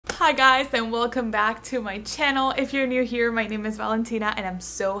Hi guys, and welcome back to my channel. If you're new here, my name is Valentina and I'm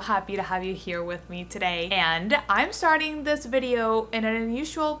so happy to have you here with me today. And I'm starting this video in an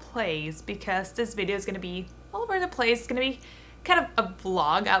unusual place because this video is going to be all over the place. It's going to be kind of a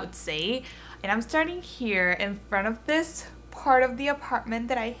vlog, I would say. And I'm starting here in front of this part of the apartment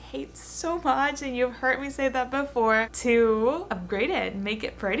that I hate so much, and you've heard me say that before, to upgrade it and make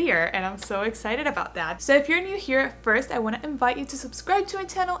it prettier, and I'm so excited about that. So if you're new here, first I want to invite you to subscribe to my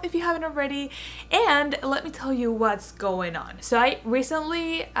channel if you haven't already, and let me tell you what's going on. So I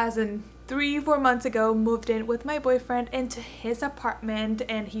recently, as in 3-4 months ago, moved in with my boyfriend into his apartment,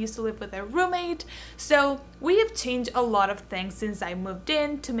 and he used to live with a roommate. So we have changed a lot of things since I moved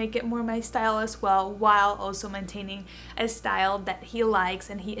in to make it more my style as well, while also maintaining a style that he likes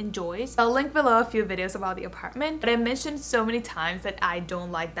and he enjoys. I'll link below a few videos about the apartment, but I mentioned so many times that I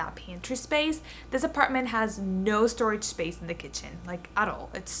don't like that pantry space. This apartment has no storage space in the kitchen, like at all.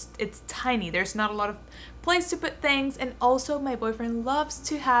 It's tiny. There's not a lot of place to put things, and also my boyfriend loves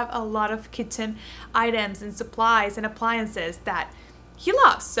to have a lot of kitchen items and supplies and appliances that he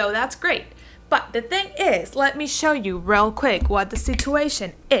loves, so that's great. But the thing is, let me show you real quick what the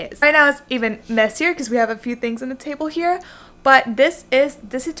situation is. Right now it's even messier because we have a few things on the table here, but this is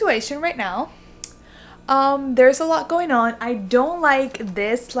the situation right now. There's a lot going on. I don't like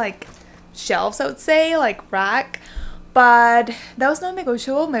this like shelves, I would say, like rack. But that was not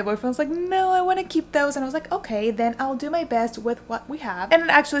negotiable. My boyfriend was like, no, I want to keep those. And I was like, okay, then I'll do my best with what we have. And it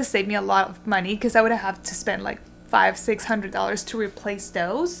actually saved me a lot of money because I would have to spend like $500-600 to replace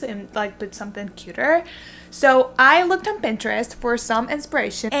those and like put something cuter. So I looked on Pinterest for some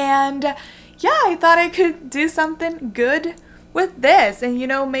inspiration. And yeah, I thought I could do something good with this and, you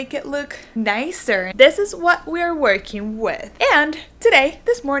know, make it look nicer. This is what we're working with. And today,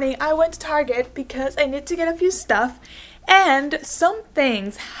 this morning, I went to Target because I need to get a few stuff, and some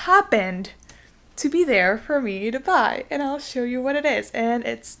things happened to be there for me to buy, and I'll show you what it is. And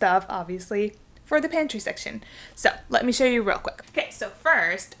it's stuff, obviously, for the pantry section. So let me show you real quick. Okay, so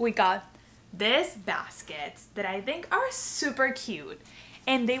first we got these baskets that I think are super cute.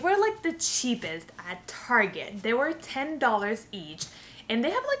 And they were like the cheapest at Target. They were $10 each. And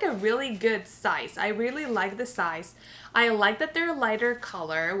they have like a really good size. I really like the size. I like that they're lighter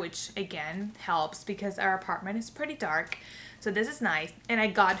color, which again helps because our apartment is pretty dark. So this is nice. And I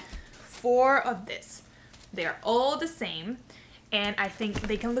got 4 of this. They're all the same. And I think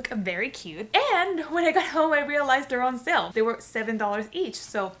they can look very cute. And when I got home, I realized they're on sale. They were $7 each.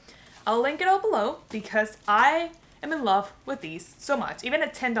 So I'll link it all below because I'm in love with these so much. Even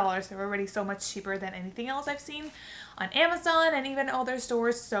at $10, they're already so much cheaper than anything else I've seen on Amazon and even other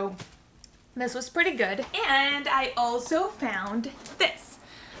stores. So this was pretty good. And I also found this.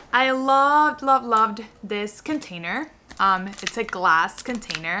 I loved this container. It's a glass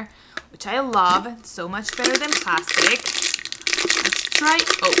container, which I love. It's so much better than plastic. Let's try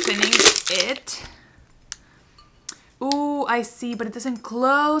opening it. Ooh, I see, but it doesn't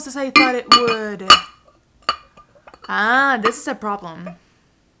close as I thought it would. Ah, this is a problem.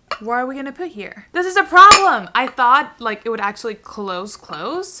 What are we gonna put here? This is a problem! I thought like it would actually close,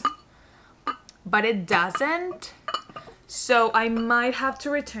 but it doesn't. So I might have to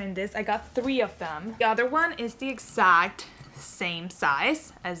return this. I got 3 of them. The other one is the exact same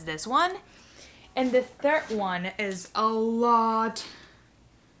size as this one. And the third one is a lot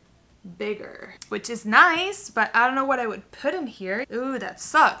bigger, which is nice, but I don't know what I would put in here. Ooh, that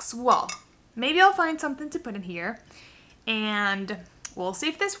sucks. Well, maybe I'll find something to put in here and we'll see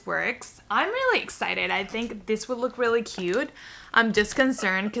if this works. I'm really excited. I think this would look really cute. I'm just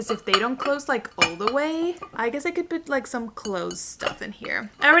concerned because if they don't close like all the way, I guess I could put like some closed stuff in here.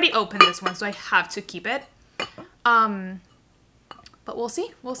 I already opened this one, so I have to keep it. But we'll see.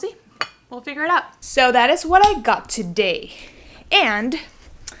 We'll figure it out. So that is what I got today. And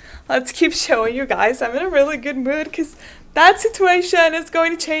let's keep showing you guys. I'm in a really good mood because that situation is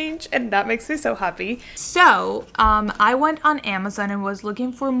going to change, and that makes me so happy. So, I went on Amazon and was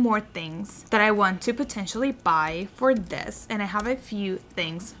looking for more things that I want to potentially buy for this, and I have a few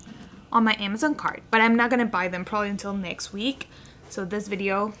things on my Amazon cart, but I'm not gonna buy them probably until next week. So this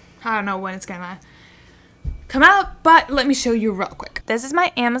video, I don't know when it's gonna come out, but let me show you real quick. This is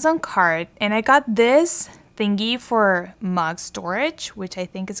my Amazon cart, and I got this thingy for mug storage, which I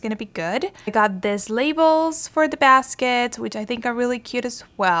think is gonna be good. I got these labels for the basket, which I think are really cute as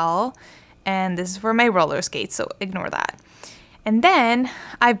well. And this is for my roller skates, so ignore that. And then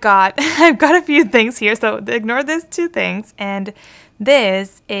I've got a few things here, so ignore these 2 things. And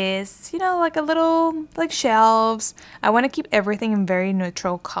this is, you know, like a little like shelves. I want to keep everything in very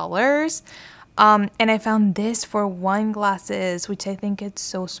neutral colors. And I found this for wine glasses, which I think it's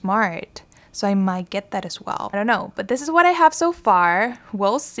so smart. So I might get that as well. I don't know, but this is what I have so far.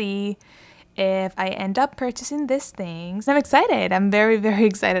 We'll see if I end up purchasing these things. I'm excited. I'm very, very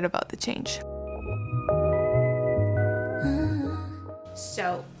excited about the change.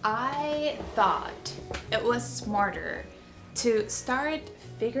 So I thought it was smarter to start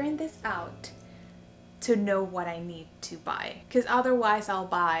figuring this out to know what I need to buy, because otherwise I'll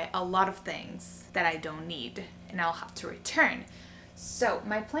buy a lot of things that I don't need and I'll have to return. So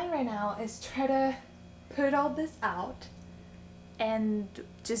my plan right now is try to put all this out and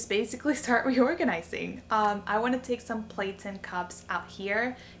just basically start reorganizing. I want to take some plates and cups out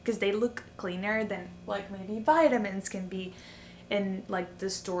here because they look cleaner than like maybe vitamins can be in like the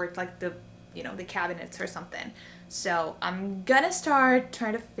storage, like the, you know, the cabinets or something. So I'm gonna start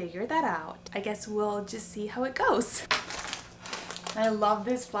trying to figure that out. I guess we'll just see how it goes. I love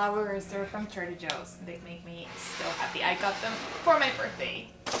these flowers. They're from Trader Joe's. They make me so happy. I got them for my birthday.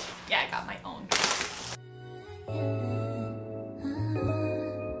 Yeah, I got my own.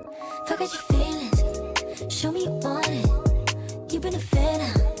 Forget your feelings. Show me you want it. You've been a fan.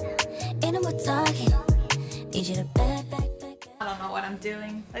 Ain't no more talking. Need you to back. I don't know what I'm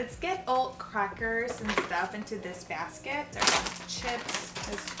doing. Let's get all crackers and stuff into this basket. There's some chips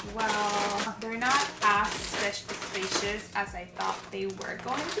as well. They're not as spacious as I thought they were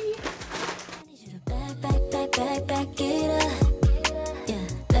going to be.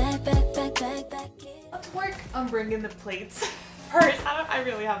 Let's work on bringing the plates first. I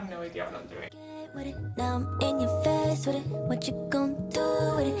really have no idea what I'm doing. With it, now I'm in your face with it. What you gonna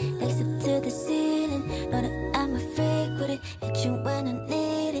do with it? Legs up to the ceiling. Know that I'm a freak with it. Hit you when I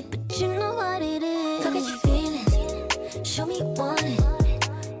need it, but you know what it is. Forget your feelings. Show me you want it.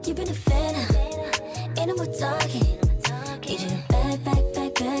 You've been a fan. Ain't no more talking. Need you to back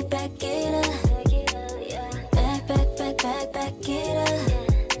it up. Back it up.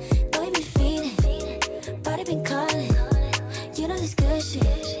 Know you been feeling. Body been calling. You know this good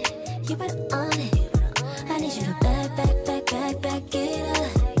shit. You better on it. I need you to back it up.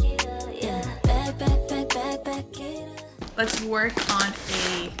 Yeah, back it up. Let's work on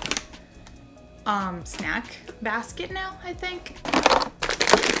a snack basket now, I think.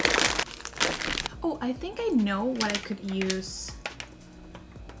 Oh, I think I know what I could use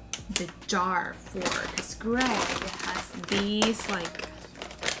the jar for, because Greg has these like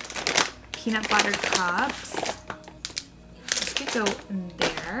peanut butter cups. This could go in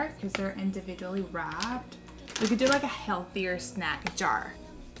there because they're individually wrapped. We could do like a healthier snack jar.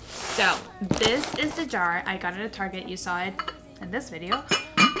 So this is the jar. I got it at Target. You saw it in this video.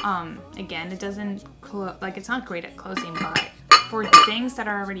 Again, it doesn't like it's not great at closing, but for things that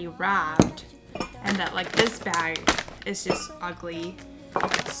are already wrapped and that like this bag is just ugly,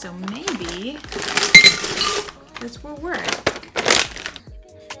 so maybe this will work.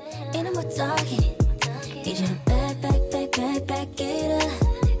 Ain't no more talking. Need you to back it up.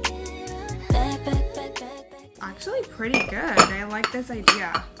 Actually pretty good. I like this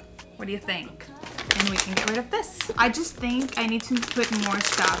idea. What do you think? And we can get rid of this. I just think I need to put more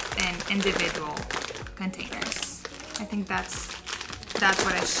stuff in individual containers. I think that's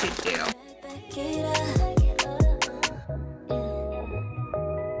what I should do.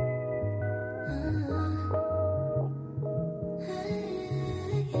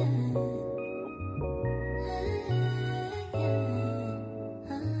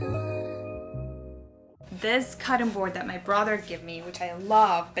 This cutting board that my brother gave me, which I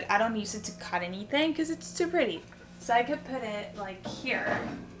love, but I don't use it to cut anything because it's too pretty. So I could put it like here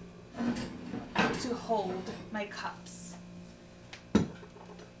to hold my cups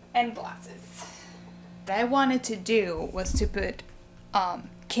and glasses. What I wanted to do was to put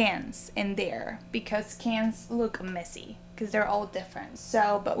cans in there because cans look messy because they're all different.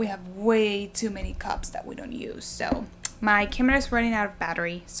 So, but we have way too many cups that we don't use. So my camera is running out of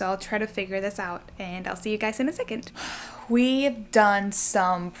battery, so I'll try to figure this out and I'll see you guys in a second. We've done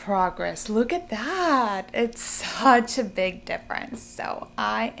some progress. Look at that. It's such a big difference. So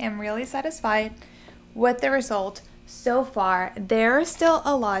I am really satisfied with the result so far. There's still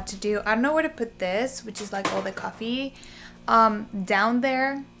a lot to do. I don't know where to put this, which is like all the coffee down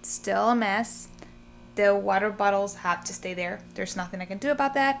there. Still a mess. The water bottles have to stay there. There's nothing I can do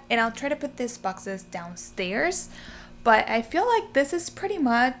about that. And I'll try to put these boxes downstairs. But I feel like this is pretty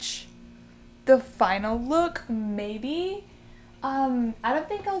much the final look, maybe. I don't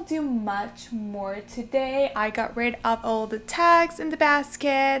think I'll do much more today. I got rid of all the tags in the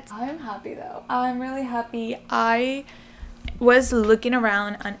basket. I'm happy though. I'm really happy. I was looking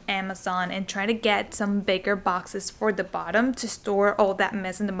around on Amazon and trying to get some bigger boxes for the bottom to store all that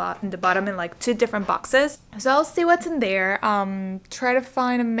mess in the bottom in like 2 different boxes. So I'll see what's in there, try to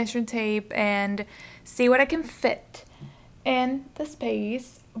find a measuring tape and see what I can fit in the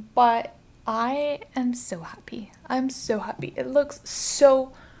space. But I am so happy. I'm so happy. It looks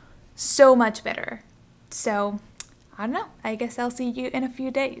so much better. So I don't know, I guess I'll see you in a few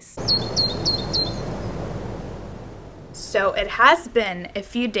days. So it has been a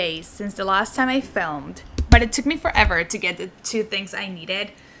few days since the last time I filmed, but it took me forever to get the 2 things I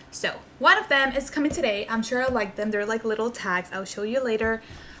needed. So one of them is coming today. I'm sure I'll like them. They're like little tags. I'll show you later.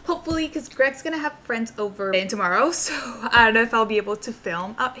 Hopefully, because Greg's gonna have friends over tomorrow, so I don't know if I'll be able to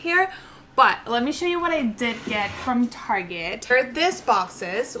film up here. But let me show you what I did get from Target. They're these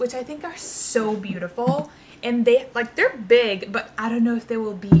boxes, which I think are so beautiful. And they're big, but I don't know if they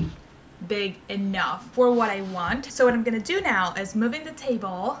will be big enough for what I want. So what I'm gonna do now is moving the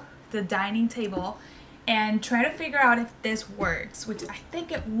table, the dining table, and try to figure out if this works, which I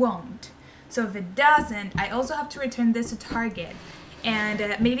think it won't. So if it doesn't, I also have to return this to Target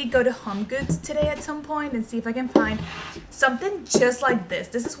and maybe go to Home Goods today at some point and see if I can find something just like this.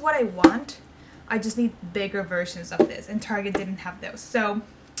 This is what I want. I just need bigger versions of this, and Target didn't have those. So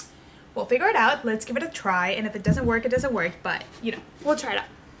we'll figure it out. Let's give it a try, and if it doesn't work, it doesn't work, but you know, we'll try it out.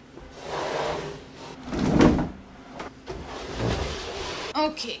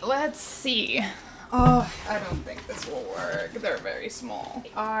 Okay, let's see. Oh, I don't think this will work. They're very small.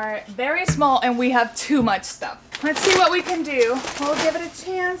 They are very small and we have too much stuff. Let's see what we can do. We'll give it a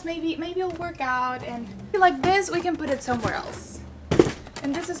chance. Maybe it'll work out. And like this, we can put it somewhere else.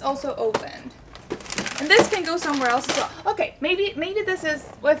 And this is also open. And this can go somewhere else as well. Okay, maybe this is,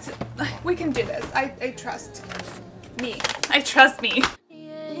 we can do this. I trust me. I trust me.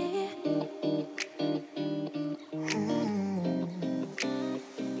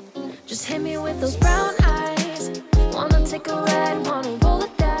 Just hit me with those brown eyes. Wanna take a ride, wanna roll the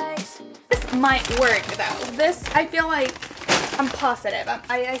dice. This might work though. This, I feel like, I'm positive.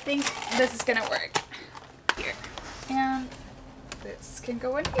 I think this is gonna work. Here. And this can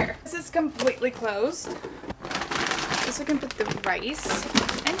go in here. This is completely closed. This we can put the rice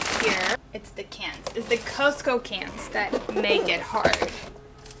in here. It's the cans. It's the Costco cans that make it hard.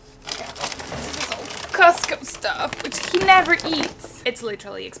 This is all Costco stuff, which he never eats. It's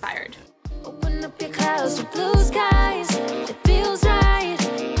literally expired. Open up your clouds with blue skies. It feels right.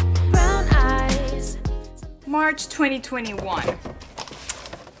 Brown eyes. March 2021.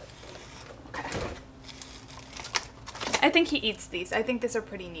 Okay. I think he eats these. I think these are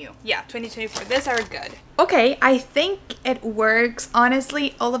pretty new. Yeah, 2024. These are good. Okay, I think it works.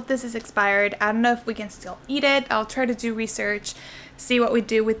 Honestly, all of this is expired. I don't know if we can still eat it. I'll try to do research, see what we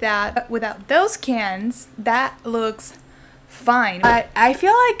do with that. Without those cans, that looks fine. But I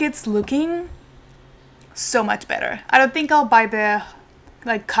feel like it's looking so much better. I don't think I'll buy the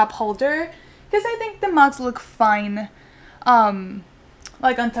like cup holder because I think the mugs look fine.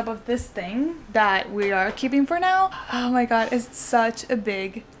 Like on top of this thing that we are keeping for now. Oh my god, it's such a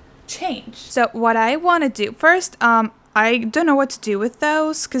big change. So what I want to do first, I don't know what to do with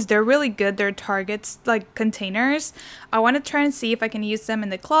those because they're really good. They're Target's like containers. I want to try and see if I can use them in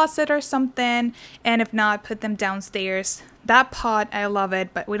the closet or something, and if not, put them downstairs. That pot, I love it,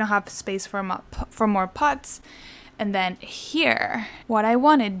 but we don't have space for more pots. And then here, what I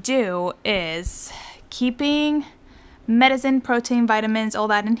want to do is keeping medicine, protein, vitamins, all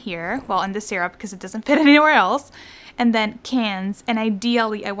that in here, well, in the syrup because it doesn't fit anywhere else, and then cans. And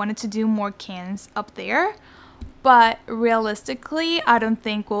ideally I wanted to do more cans up there, but realistically I don't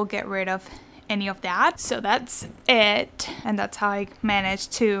think we'll get rid of any of that. So that's it, and that's how I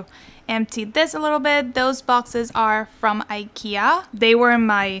managed to empty this a little bit. Those boxes are from IKEA. They were in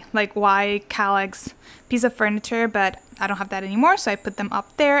my like Y Kallax piece of furniture, but I don't have that anymore, so I put them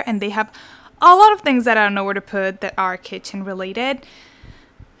up there, and they have a lot of things that I don't know where to put that are kitchen related.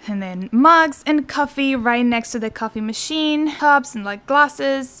 And then mugs and coffee right next to the coffee machine, cups and like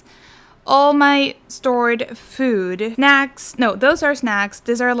glasses, all my stored food. Snacks, no, those are snacks.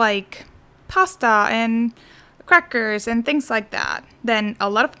 These are like pasta and crackers and things like that. Then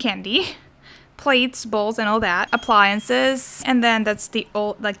a lot of candy, plates, bowls and all that, appliances, and then that's the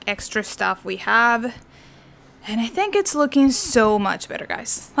old like extra stuff we have. And I think it's looking so much better,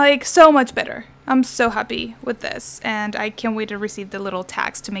 guys. Like, so much better. I'm so happy with this. And I can't wait to receive the little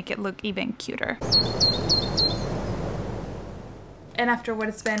tags to make it look even cuter. And after what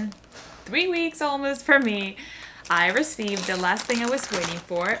it's been 3 weeks almost for me, I received the last thing I was waiting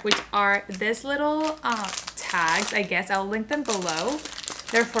for, which are this little tags. I guess I'll link them below.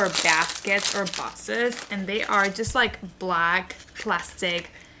 They're for baskets or boxes, and they are just like black plastic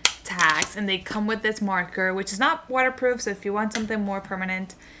tags, and they come with this marker, which is not waterproof, so if you want something more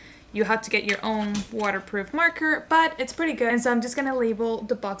permanent, you have to get your own waterproof marker, but it's pretty good. And so I'm just gonna label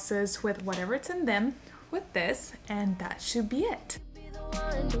the boxes with whatever's in them with this, and that should be it.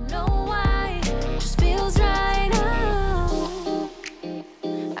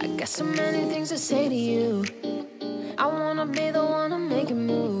 I got so many things to say to you. I wanna be the one to make a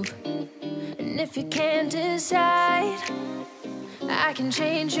move. And if you can't decide, I can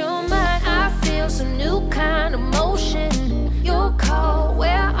change your mind. I feel some new kind of motion. Your call,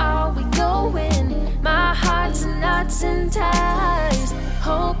 where are we going? My heart's in knots and ties.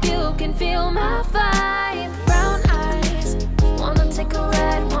 Hope you can feel my vibe. Brown eyes, wanna take a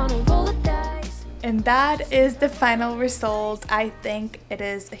ride, wanna roll the dice. And that is the final result. I think it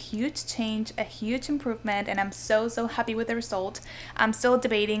is a huge change, a huge improvement, and I'm so happy with the result. I'm still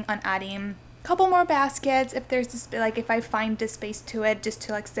debating on adding a couple more baskets if there's this, like, if I find this space to it, just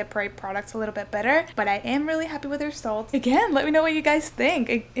to like separate products a little bit better. But I am really happy with the result. Again, let me know what you guys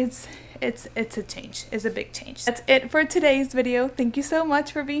think. It's a change. It's a big change. That's it for today's video. Thank you so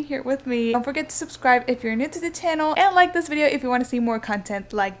much for being here with me. Don't forget to subscribe if you're new to the channel, and like this video if you want to see more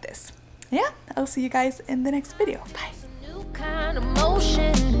content like this. Yeah, I'll see you guys in the next video. Bye.